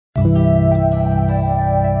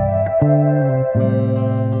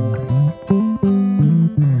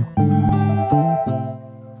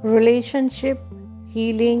Relationship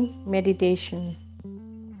Healing Meditation.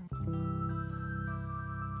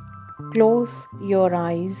 Close your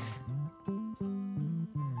eyes.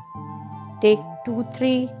 Take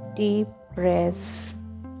 2-3 deep breaths.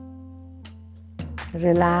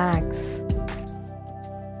 Relax.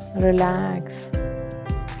 Relax.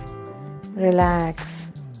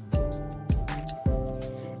 Relax.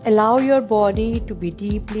 Allow your body to be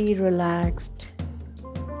deeply relaxed.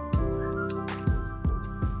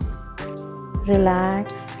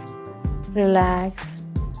 Relax, relax,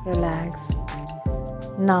 relax.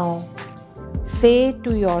 Now, say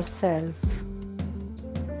to yourself,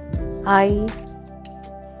 I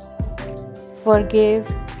forgive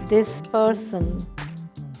this person.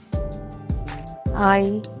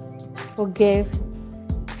 I forgive.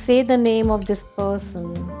 Say the name of this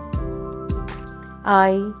person.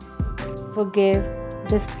 I forgive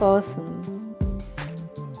this person.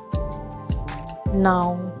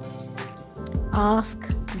 Now, ask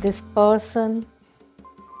this person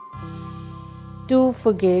to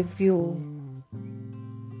forgive you.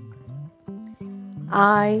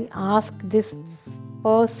 I ask this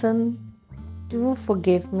person to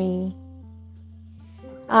forgive me.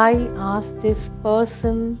 I ask this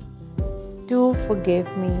person to forgive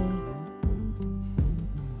me.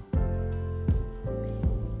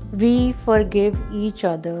 We forgive each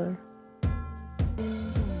other.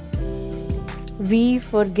 We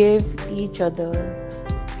forgive each other.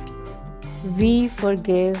 We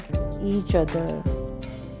forgive each other.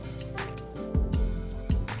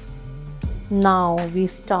 Now we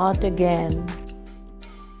start again.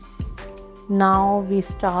 Now we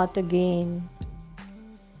start again.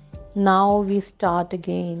 Now we start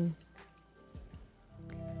again.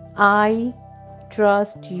 I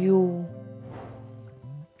trust you.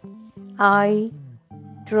 I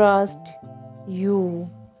trust you.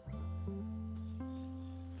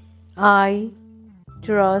 I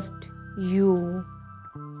trust you.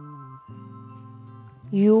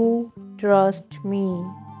 You trust me.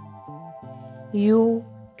 You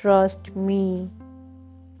trust me.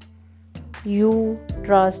 You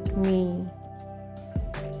trust me.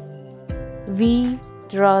 We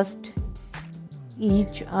trust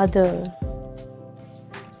each other.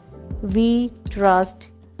 We trust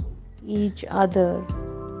each other.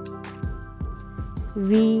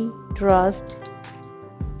 We trust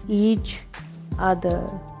each other.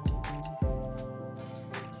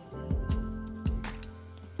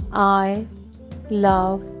 I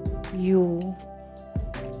love you.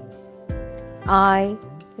 I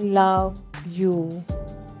love you.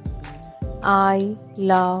 I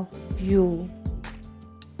love you.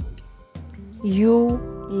 You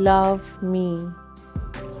love me.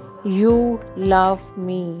 You love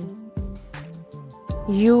me.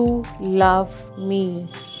 You love me.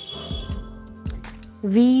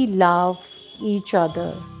 We love each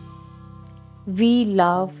other. We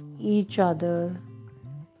love each other.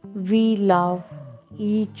 We love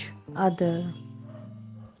each other.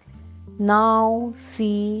 Now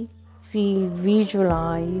see, feel,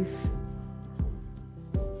 visualize.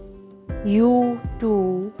 You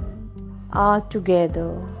two are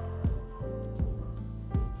together.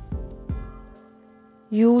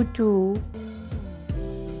 You two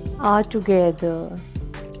are together.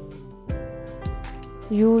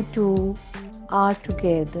 You two are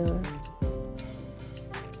together.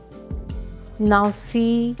 Now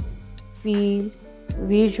see, feel,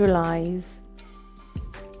 visualize.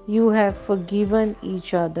 You have forgiven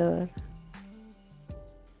each other.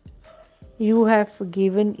 You have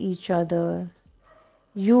forgiven each other.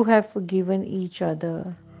 You have forgiven each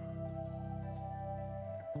other.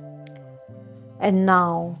 And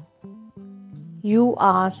now you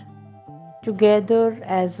are together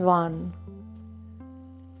as one.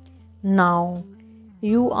 Now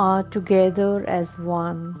you are together as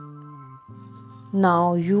one.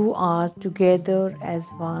 Now you are together as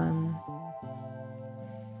one.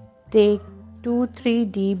 Take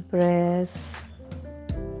 2-3 deep breaths.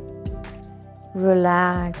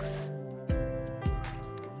 Relax.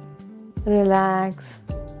 Relax.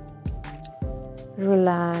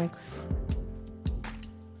 Relax.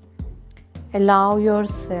 Allow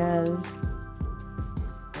yourself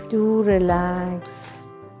to relax.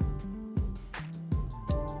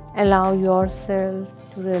 Allow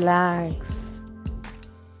yourself to relax.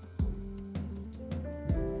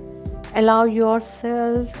 Allow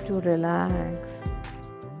yourself to relax.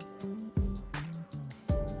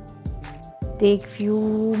 Take few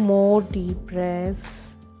more deep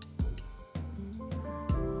breaths.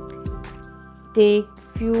 Take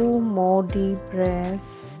few more deep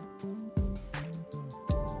breaths.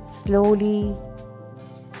 Slowly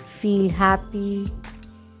feel happy.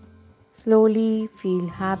 Slowly feel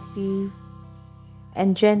happy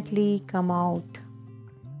and gently come out.